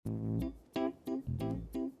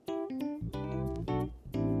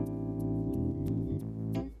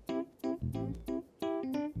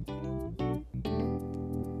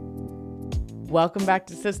Welcome back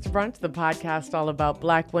to Sista Brunch, the podcast all about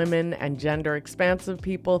Black women and gender-expansive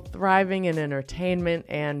people thriving in entertainment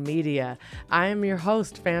and media. I am your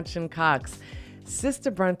host, Fanchon Cox. Sista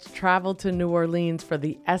Brunch traveled to New Orleans for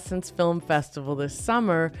the Essence Film Festival this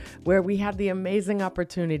summer, where we had the amazing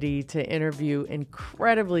opportunity to interview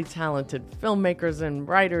incredibly talented filmmakers and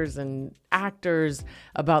writers and actors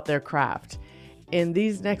about their craft. In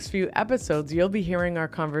these next few episodes, you'll be hearing our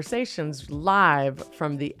conversations live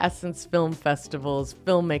from the Essence Film Festival's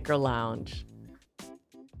Filmmaker Lounge.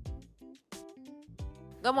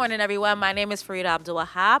 Good morning, everyone. My name is Farida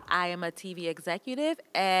Abdul-Wahab. I am a TV executive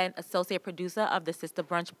and associate producer of the Sista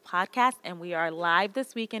Brunch podcast, and we are live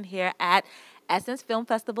this weekend here at Essence Film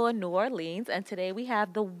Festival in New Orleans. And today we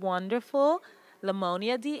have the wonderful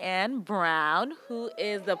Lamonia Brown, who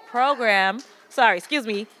is the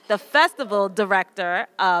festival director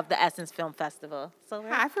of the Essence Film Festival. So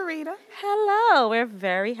hi, Farida. Hello. We're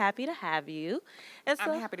very happy to have you. And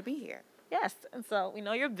I'm happy to be here. Yes, and so we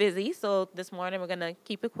know you're busy, so this morning we're going to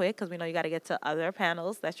keep it quick because we know you got to get to other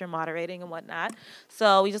panels that you're moderating and whatnot.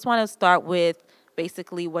 So we just want to start with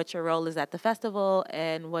basically what your role is at the festival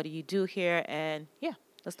and what do you do here, and yeah.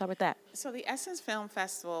 Let's start with that. So the Essence Film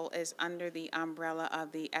Festival is under the umbrella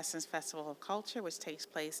of the Essence Festival of Culture, which takes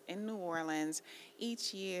place in New Orleans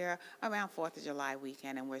each year around 4th of July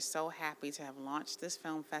weekend. And we're so happy to have launched this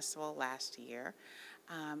film festival last year.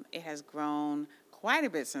 It has grown quite a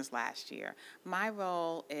bit since last year. My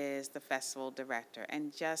role is the festival director.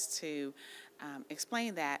 And just to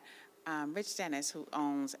explain that, Rich Dennis, who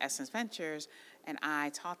owns Essence Ventures, and I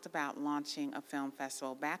talked about launching a film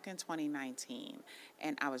festival back in 2019,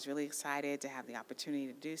 and I was really excited to have the opportunity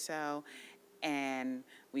to do so. And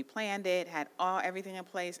we planned it, had everything in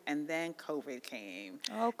place, and then COVID came.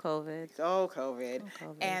 COVID.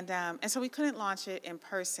 And so we couldn't launch it in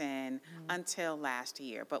person until last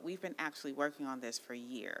year, but we've been actually working on this for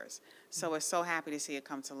years. So we're so happy to see it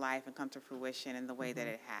come to life and come to fruition in the way that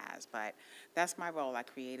it has. But that's my role. I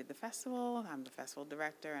created the festival. I'm the festival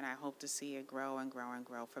director, and I hope to see it grow and grow and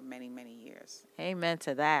grow for many, many years. Amen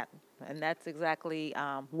to that. And that's exactly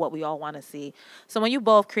what we all want to see. So when you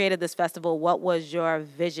both created this festival, what was your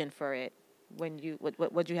vision for it? What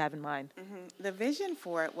did you have in mind? The vision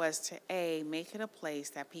for it was to, make it a place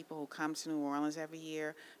that people who come to New Orleans every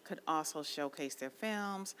year could also showcase their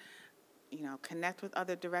films, connect with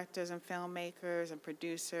other directors and filmmakers and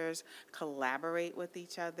producers, collaborate with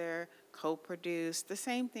each other, co-produce, the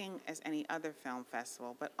same thing as any other film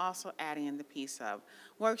festival, but also adding in the piece of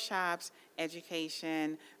workshops,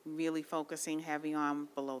 education, really focusing heavy on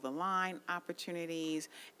below-the-line opportunities,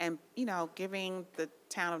 and, giving the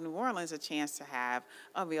town of New Orleans a chance to have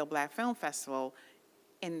a real Black film festival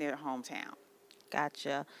in their hometown.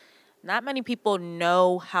 Gotcha. Not many people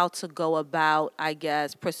know how to go about,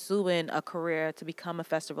 pursuing a career to become a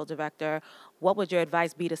festival director. What would your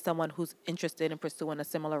advice be to someone who's interested in pursuing a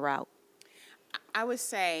similar route? I would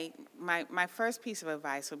say my first piece of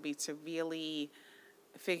advice would be to really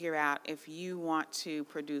figure out if you want to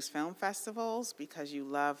produce film festivals because you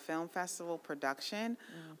love film festival production,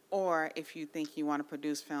 or if you think you want to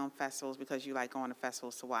produce film festivals because you like going to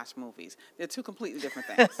festivals to watch movies. They're two completely different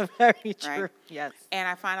things. Very true. Right? Yes. And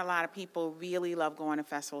I find a lot of people really love going to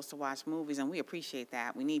festivals to watch movies, and we appreciate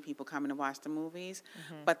that. We need people coming to watch the movies.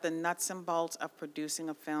 But the nuts and bolts of producing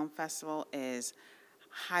a film festival is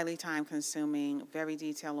highly time-consuming, very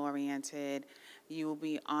detail-oriented. You will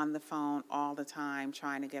be on the phone all the time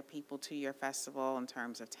trying to get people to your festival in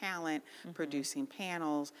terms of talent, producing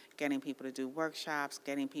panels, getting people to do workshops,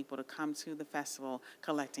 getting people to come to the festival,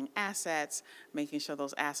 collecting assets, making sure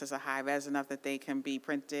those assets are high-res enough that they can be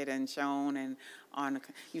printed and shown. And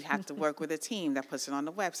you have to work with a team that puts it on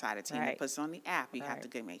the website, a team that puts it on the app. You have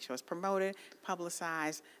to make sure it's promoted,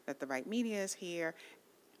 publicized, that the right media is here.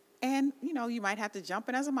 And, you might have to jump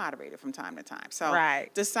in as a moderator from time to time. So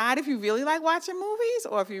decide if you really like watching movies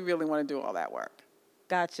or if you really want to do all that work.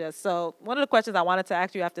 Gotcha. So one of the questions I wanted to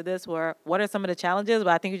ask you after this were, what are some of the challenges?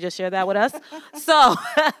 But I think you just shared that with us. So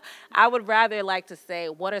I would rather like to say,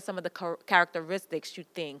 what are some of the characteristics you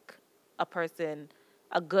think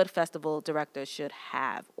a good festival director should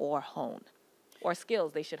have or hone? Or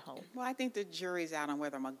skills they should hone? Well, I think the jury's out on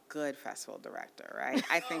whether I'm a good festival director, right?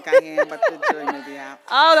 I think I am, but the jury may be out.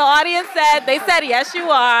 Oh, the audience said, yes, you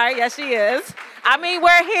are. Yes, she is. I mean,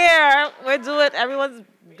 we're here. Everyone's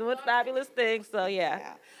doing fabulous things, so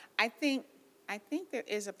yeah. I think there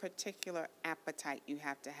is a particular appetite you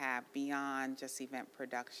have to have beyond just event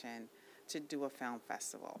production to do a film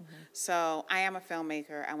festival. So I am a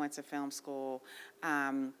filmmaker. I went to film school.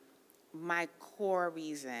 My core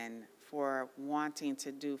reason for wanting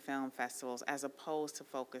to do film festivals as opposed to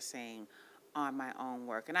focusing on my own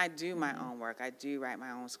work. And I do my own work. I do write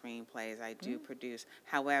my own screenplays. I do produce.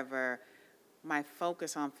 However, my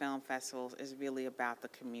focus on film festivals is really about the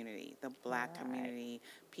community, the Black community,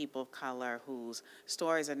 people of color whose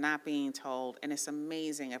stories are not being told. And it's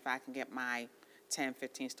amazing if I can get my 10,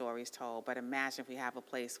 15 stories told. But imagine if we have a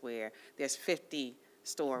place where there's 50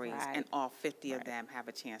 stories and all 50 of them have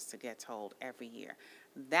a chance to get told every year.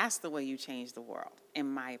 That's the way you change the world,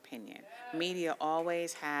 in my opinion. Media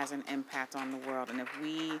always has an impact on the world, and if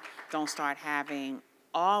we don't start having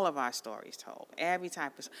all of our stories told, every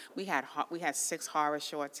type of, we had 6 horror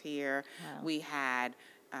shorts here. Wow. We had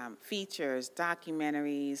features,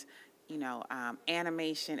 documentaries,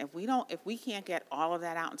 animation. If we can't get all of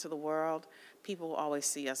that out into the world, people will always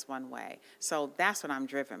see us one way. So that's what I'm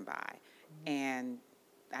driven by, and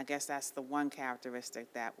I guess that's the one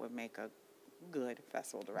characteristic that would make a good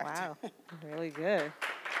festival director. Wow, really good.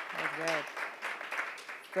 That's good.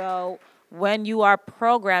 So, when you are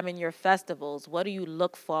programming your festivals, what do you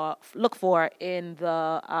look for in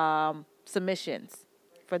the submissions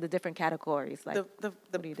for the different categories? Like, the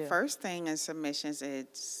first thing in submissions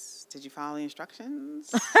is, did you follow the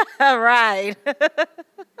instructions? Right.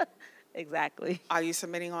 Exactly. Are you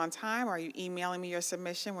submitting on time? Or are you emailing me your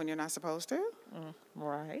submission when you're not supposed to?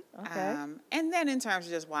 Right. Okay. And then in terms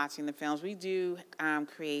of just watching the films, we do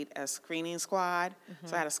create a screening squad.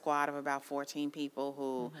 So I had a squad of about 14 people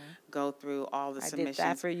who go through all the submissions. I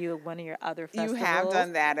did that for you at one of your other festivals. You have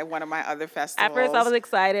done that at one of my other festivals. At first I was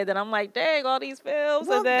excited, and I'm like, dang, all these films.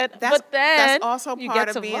 Well, and that's then also you part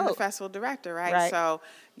get of being vote. the festival director, right? So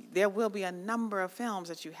there will be a number of films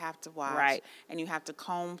that you have to watch, and you have to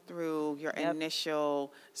comb through your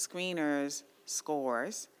initial screeners'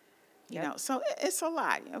 scores. You know, so it's a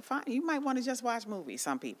lot. You might want to just watch movies,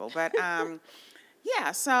 some people, but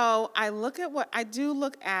so I do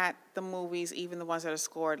look at the movies, even the ones that are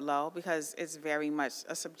scored low, because it's very much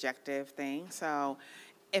a subjective thing. So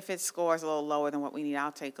if it scores a little lower than what we need,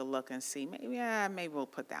 I'll take a look and see. Maybe we'll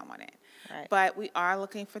put that one in. Right. But we are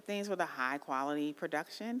looking for things with a high quality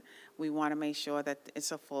production. We want to make sure that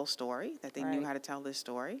it's a full story, that they knew how to tell this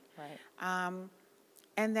story. Right.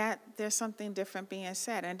 And that there's something different being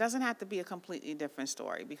said. And it doesn't have to be a completely different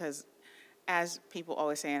story, because as people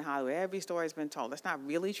always say in Hollywood, every story has been told. That's not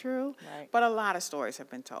really true, but a lot of stories have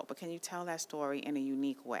been told. But can you tell that story in a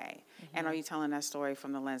unique way? And are you telling that story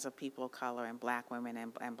from the lens of people of color and Black women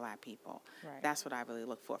and Black people? Right. That's what I really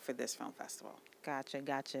look for this film festival.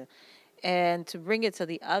 Gotcha. And to bring it to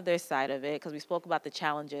the other side of it, because we spoke about the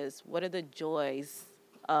challenges, what are the joys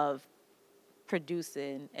of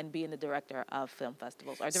producing and being the director of film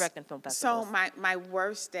festivals, or directing film festivals? So my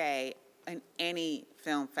worst day in any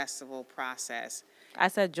film festival process. I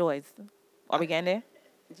said joys. Are we getting there?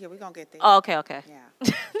 Yeah, we're going to get there. Oh, okay.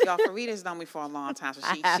 Yeah. Y'all, Farida's known me for a long time, so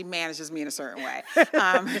she manages me in a certain way.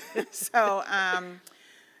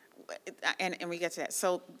 And we get to that.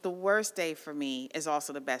 So the worst day for me is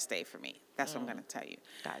also the best day for me. That's what I'm going to tell you.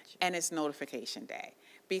 Gotcha. And it's notification day,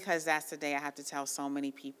 because that's the day I have to tell so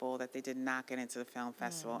many people that they did not get into the film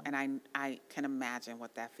festival. And I can imagine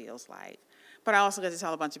what that feels like. But I also get to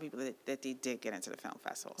tell a bunch of people that they did get into the film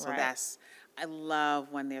festival. So I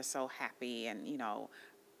love when they're so happy and,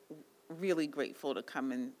 really grateful to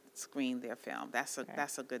come and screen their film. That's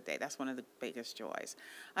a good day. That's one of the biggest joys.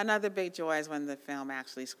 Another big joy is when the film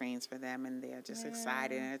actually screens for them, and they're just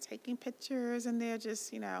excited, and they're taking pictures, and they're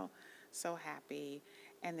just, so happy,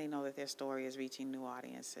 and they know that their story is reaching new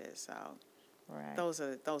audiences. So those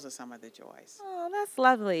are some of the joys. Oh, that's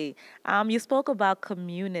lovely. You spoke about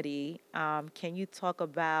community. Can you talk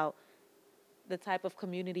about the type of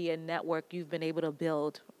community and network you've been able to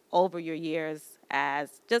build over your years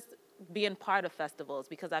as just being part of festivals?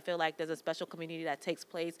 Because I feel like there's a special community that takes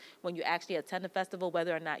place when you actually attend a festival,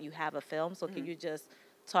 whether or not you have a film. So can you just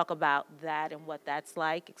talk about that and what that's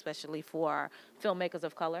like, especially for filmmakers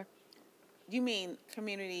of color? You mean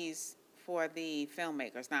communities for the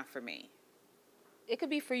filmmakers, not for me? It could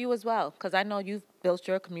be for you as well, because I know you've built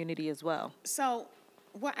your community as well. So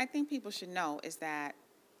what I think people should know is that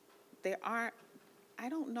I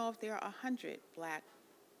don't know if there are 100 Black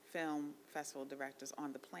film festival directors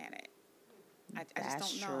on the planet. I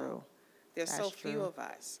just don't know. There's so few of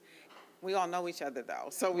us. We all know each other, though,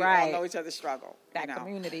 so we all know each other's struggle. That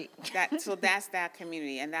community. So that's that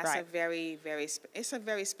community, and that's a very, very, it's a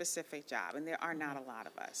very specific job, and there are not a lot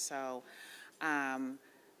of us. So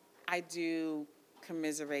I do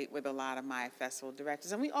commiserate with a lot of my festival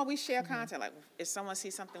directors, and we always share content. Like, if someone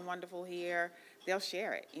sees something wonderful here, they'll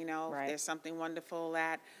share it. If there's something wonderful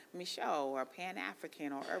at Michaud or Pan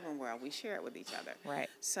African or Urban World, we share it with each other.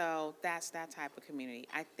 So that's that type of community.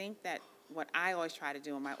 I think that what I always try to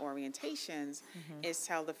do in my orientations is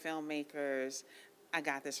tell the filmmakers, I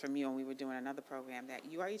got this from you when we were doing another program, that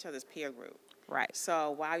you are each other's peer group. Right.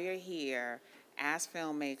 So while you're here, as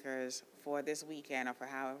filmmakers for this weekend or for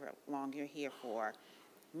however long you're here for,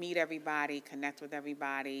 meet everybody, connect with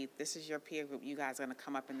everybody. This is your peer group. You guys are going to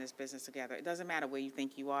come up in this business together. It doesn't matter where you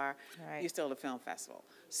think you are. Right. You're still at a film festival.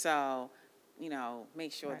 So, you know,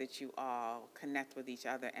 make sure Right. that you all connect with each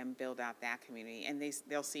other and build out that community. And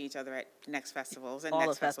they'll see each other at next festivals and All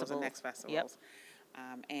next the festivals and festivals. next Yep. festivals.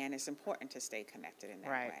 And it's important to stay connected in that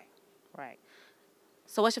Right. way. Right.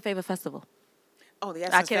 So what's your favorite festival? Oh, the I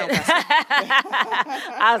Essence Film kidding. Festival.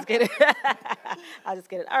 I was kidding. I was just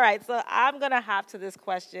kidding. All right, so I'm going to hop to this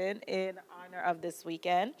question in honor of this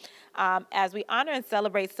weekend. As we honor and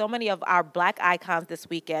celebrate so many of our Black icons this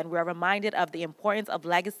weekend, we're reminded of the importance of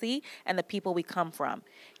legacy and the people we come from.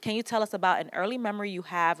 Can you tell us about an early memory you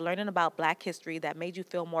have learning about Black history that made you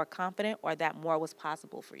feel more confident or that more was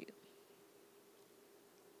possible for you?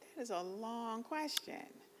 That is a long question.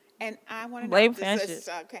 And I want to know. Blame this,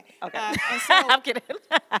 okay. Okay. And so, I'm kidding.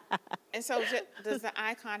 and so does the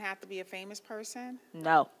icon have to be a famous person?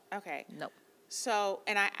 No. Okay. Nope. So,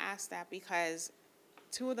 and I asked that because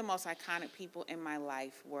two of the most iconic people in my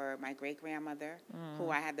life were my great-grandmother,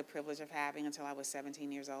 who I had the privilege of having until I was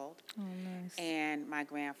 17 years old, and my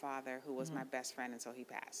grandfather, who was my best friend until he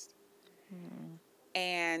passed.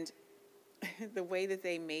 And the way that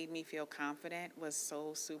they made me feel confident was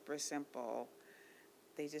so super simple.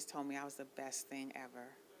 They just told me I was the best thing ever.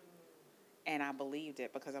 And I believed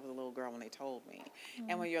it because I was a little girl when they told me.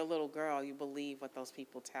 And when you're a little girl, you believe what those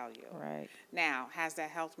people tell you. Right. Now, has that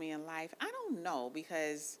helped me in life? I don't know,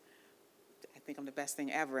 because I think I'm the best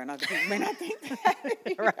thing ever, and other people may not think that.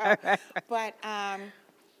 You know? Right. But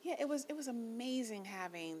yeah, it was amazing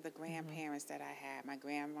having the grandparents that I had. My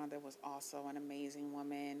grandmother was also an amazing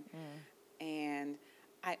woman, and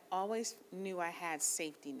I always knew I had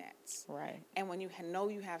safety nets. Right. And when you know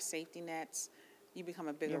you have safety nets, you become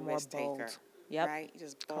a bigger You're more risk taker. bold. Yep. Right? You're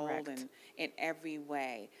just bold Correct. and in every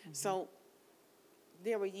way. So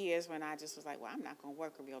there were years when I just was like, well, I'm not going to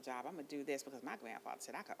work a real job. I'm going to do this because my grandfather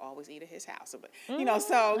said I could always eat at his house. But, you know,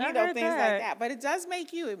 so, you know, things like that. But it does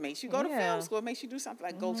make you, it makes you go to film school. It makes you do something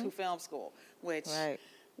like go to film school, which,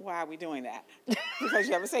 why are we doing that? Because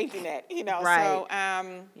you have a safety net, you know. Right. So,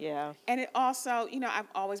 Yeah. and it also, you know, I've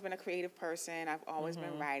always been a creative person. I've always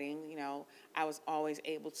been writing, you know. I was always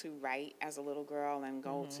able to write as a little girl and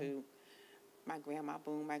go to my grandma,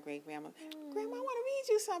 my great-grandma, Grandma, I want to read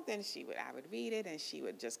you something. I would read it, and she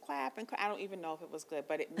would just clap and clap. I don't even know if it was good,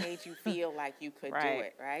 but it made you feel like you could do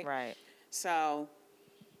it, right? Right. So,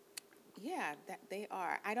 yeah, they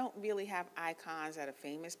are. I don't really have icons that are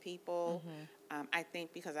famous people. I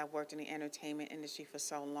think because I've worked in the entertainment industry for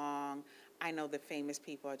so long, I know the famous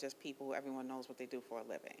people are just people who everyone knows what they do for a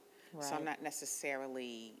living. Right. So I'm not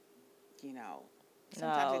necessarily, you know,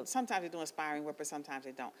 No. sometimes they do inspiring work, but sometimes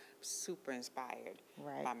they don't. I'm super inspired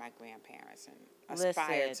by my grandparents and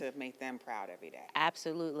aspire to make them proud every day.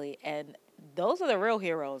 Absolutely. And those are the real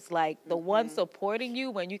heroes, like the ones supporting you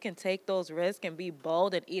when you can take those risks and be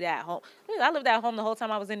bold and eat at home. I lived at home the whole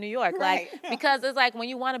time I was in New York, like, because it's like when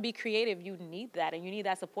you want to be creative, you need that, and you need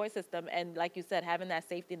that support system. And like you said, having that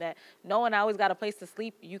safety net, knowing I always got a place to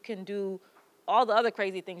sleep, you can do all the other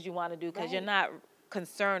crazy things you want to do because you're not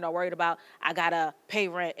concerned or worried about, I got to pay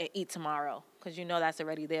rent and eat tomorrow, because you know that's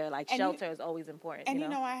already there. Like, shelter is always important. And you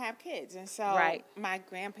know I have kids, and so my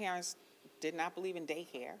grandparents did not believe in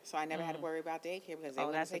daycare, so I never had to worry about daycare because they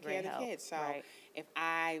would take care of the kids. So if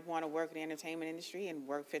I want to work in the entertainment industry and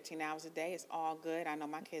work 15 hours a day, it's all good. I know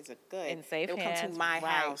my kids are good. In safe They'll hands. come to my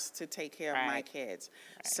house to take care of my kids.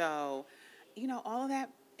 So, you know, all of that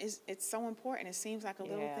it's so important. It seems like a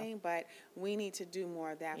little thing, but we need to do more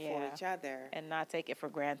of that for each other. And not take it for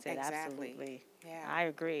granted. Exactly. Absolutely. Yeah. I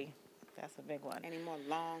agree. That's a big one. Any more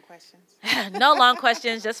long questions? No long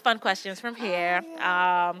questions, just fun questions from here.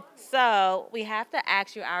 So we have to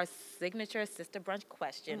ask you our signature Sista Brunch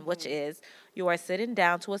question, which is, you are sitting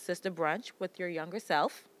down to a Sista Brunch with your younger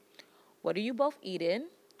self. What are you both eating?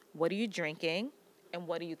 What are you drinking? And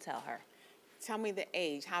what do you tell her? Tell me the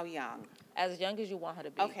age. How young? As young as you want her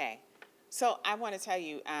to be. Okay. So I want to tell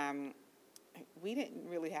you, we didn't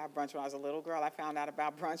really have brunch when I was a little girl. I found out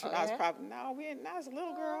about brunch when I was we didn't. I was a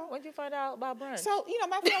little girl. When did you find out about brunch? So, you know,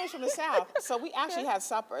 my family's from the South, so we actually had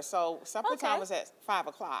supper. So supper time was at 5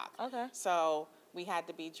 o'clock. Okay. So we had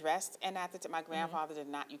to be dressed, and at the time, my grandfather did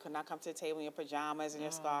not, you could not come to the table in your pajamas and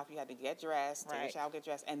your scarf. You had to get dressed, take a shower, get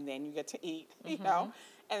dressed, and then you get to eat, you know.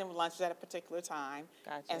 And then lunch was at a particular time,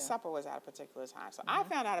 Gotcha. and supper was at a particular time. So I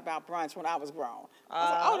found out about brunch when I was grown. I was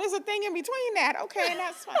like, oh, there's a thing in between that. Okay,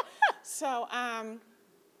 that's fine. So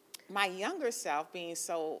my younger self, being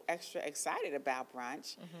so extra excited about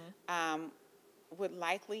brunch, would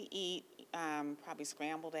likely eat probably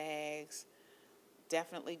scrambled eggs,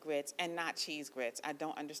 definitely grits, and not cheese grits. I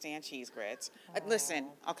don't understand cheese grits. Listen,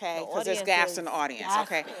 okay, because there's gas in the audience,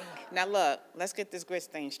 okay? Now look, let's get this grits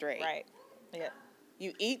thing straight. Right. Yeah.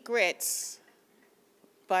 You eat grits,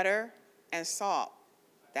 butter, and salt.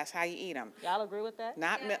 That's how you eat them. Y'all agree with that?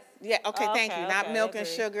 Not milk. Yeah. Okay. Thank you. Not okay, milk and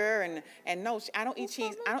sugar and no. I don't eat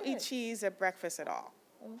cheese. I don't eat good. cheese at breakfast at all.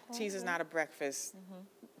 Cheese is not a breakfast.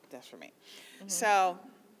 That's for me. Mm-hmm. So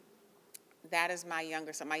that is my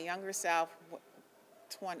younger self. My younger self,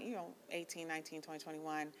 18, 19, 20,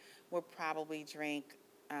 21, would probably drink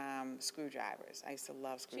screwdrivers. I used to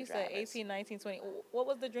love She screwdrivers. said 18, 19, 20. What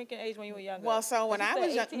was the drinking age when you were younger? Well, so when I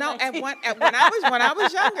was young, 18, no, 19. when I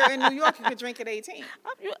was younger in New York, you could drink at 18. In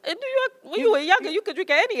New York, when you were younger, you could drink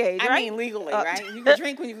at any age, right? I mean, legally, right? You could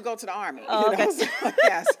drink when you could go to the army. Oh, you know? okay. So,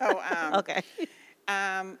 yeah. So, Okay.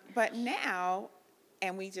 but now,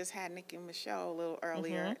 and we just had Nikki and Michelle a little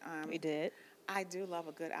earlier. We did. I do love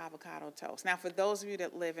a good avocado toast. Now, for those of you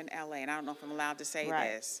that live in LA, and I don't know if I'm allowed to say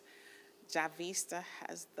Right. this, Javista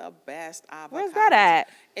has the best avocado. Where's that at?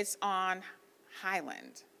 It's on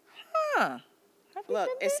Highland. Huh. Look,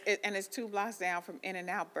 it's 2 blocks down from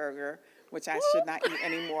In-N-Out Burger, which I should not eat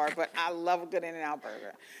anymore, but I love a good In-N-Out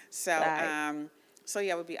Burger. So, Right. so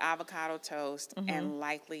yeah, it would be avocado toast, and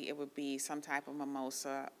likely it would be some type of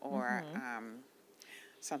mimosa or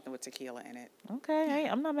something with tequila in it. Okay. Hey,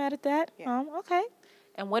 I'm not mad at that. Yeah. Okay.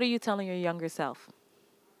 And what are you telling your younger self?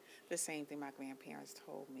 The same thing my grandparents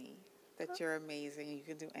told me, that you're amazing, you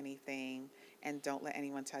can do anything, and don't let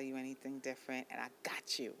anyone tell you anything different, and I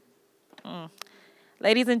got you.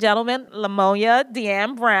 Ladies and gentlemen, Lamonia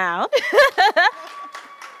Brown,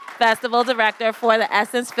 Festival Director for the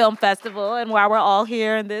Essence Film Festival. And while we're all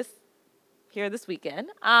here this weekend,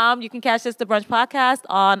 you can catch Sista Brunch Podcast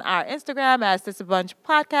on our Instagram at Sista Brunch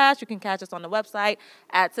Podcast. You can catch us on the website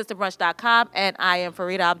at sistabrunch.com. And I am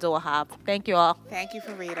Farida Abdul-Wahab. Thank you all. Thank you,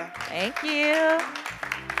 Farida. Thank you.